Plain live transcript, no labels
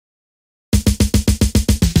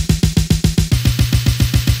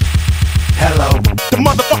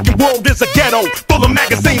world is a ghetto, full of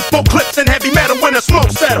magazines, full clips, and heavy metal when the smoke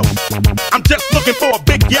settles. I'm just looking for a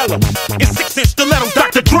big yellow and 6-inch stiletto,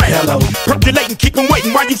 Dr. Dre. Hello. Percolating, keep 'em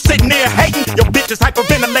waiting while you sitting there hating. Your bitch is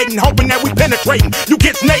hyperventilating, hoping that we penetrating. You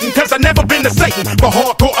get snating, cause I never been to Satan. For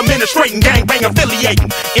hardcore administrating, gangbang affiliating.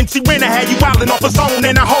 MC Renner had you wildin' off a zone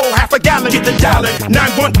and a whole half a gallon. Get the dialing,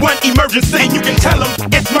 911 emergency, and you can tell him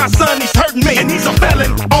it's my son, he's hurting me, and he's a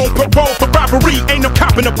felon. On parole for robbery, ain't no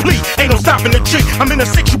copping a plea, ain't no stopping the G. I'm in a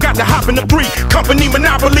 6, you got to hop in the 3. Company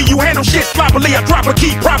monopoly, you handle shit sloppily, I drop a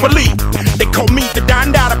key properly. They call me the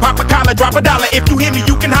Don Dada, pop a collar, drop a dollar. If you hear me,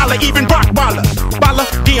 you can holler, even Rock Baller. Baller,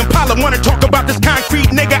 the Impala, wanna talk about this concrete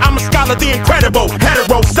nigga, I'm a scholar, the incredible.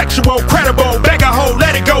 Heterosexual, credible, beg a hoe,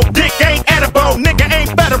 let it go. Dick ain't edible, nigga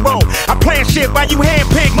ain't federal. I plan shit while you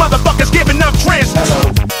handpick motherfuckers giving up transfers.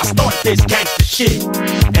 I started this gangsta shit,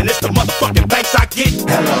 and it's the motherfucking thanks I get.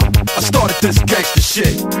 Hello. I started this gangsta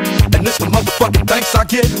shit, and it's the motherfucking thanks I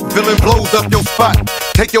get. Villain blows up your spot.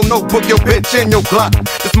 Take your notebook, your bitch, and your Glock.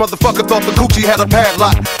 This motherfucker thought the coochie had a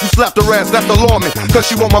padlock. You slapped her ass, that's alarming, cause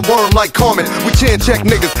she want my worm like Carmen. We chin check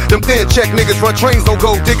niggas, them thin check niggas. Run trains on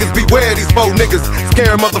gold diggers, beware these faux niggas.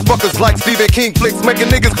 Scaring motherfuckers like Stephen King flicks. Making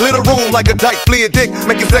niggas clear the room like a dyke flea a dick.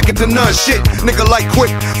 Making second to none shit, nigga like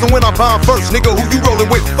quick. So when I bomb first, nigga, who you rolling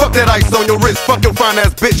with? Fuck that ice on your wrist, fuck your fine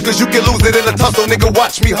ass bitch, cause you can lose it in a tussle. Nigga,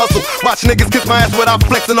 watch me hustle. Watch niggas kiss my ass without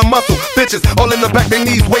flexing a muscle. Bitches all in the back, they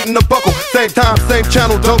knees waiting to buckle. Same time, same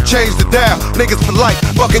channel, don't change the dial. Niggas for life,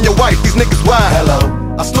 fucking your wife, these niggas wild.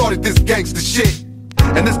 Hello. I started this gangsta shit,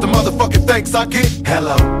 and it's the motherfucking thanks I get.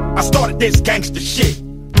 Hello. I started this gangsta shit,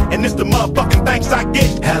 and it's the motherfucking thanks I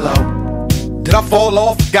get. Hello. Did I fall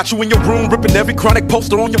off? Got you in your room ripping every chronic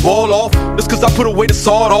poster on your wall off. Just cause I put away the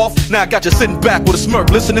sawed off. Now I got you sitting back with a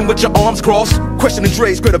smirk, listening with your arms crossed, questioning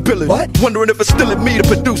Dre's credibility. What? Wondering if it's still in me to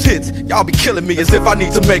produce hits. Y'all be killing me as if I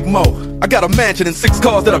need to make more. I got a mansion and 6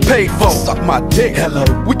 cars that I paid for. Suck my dick. Hello.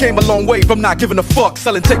 We came a long way from not giving a fuck,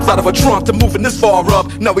 selling tapes out of a trunk to moving this far up.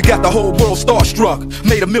 Now we got the whole world starstruck.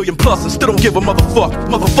 Made $1 million plus and still don't give a motherfuck.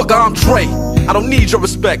 Motherfucker, I'm Dre. I don't need your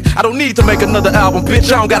respect. I don't need to make another album,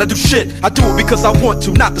 bitch. I don't gotta do shit. I do it because I want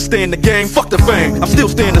to, not to stay in the game. Fuck the fame. I'm still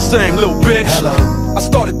staying the same, little bitch. Hello. I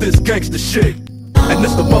started this gangsta shit, and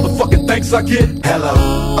this the motherfucking thanks I get.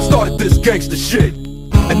 Hello. I started this gangsta shit,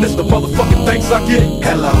 and this the motherfucking thanks I get.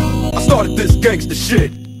 Hello. I started this gangsta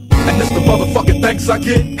shit, and this the motherfucking thanks I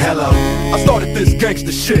get. Hello. I started this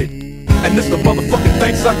gangsta shit, and this the motherfucking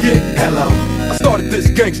thanks I get. Hello. I started this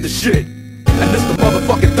gangsta shit, and this the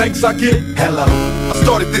motherfucking thanks I get. Hello. I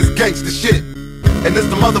started this gangsta shit, and it's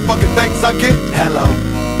the motherfucking thanks I get. Hello.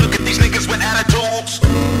 Look at these niggas with attitudes.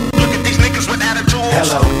 Look at these niggas with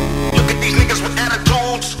attitudes. Hello.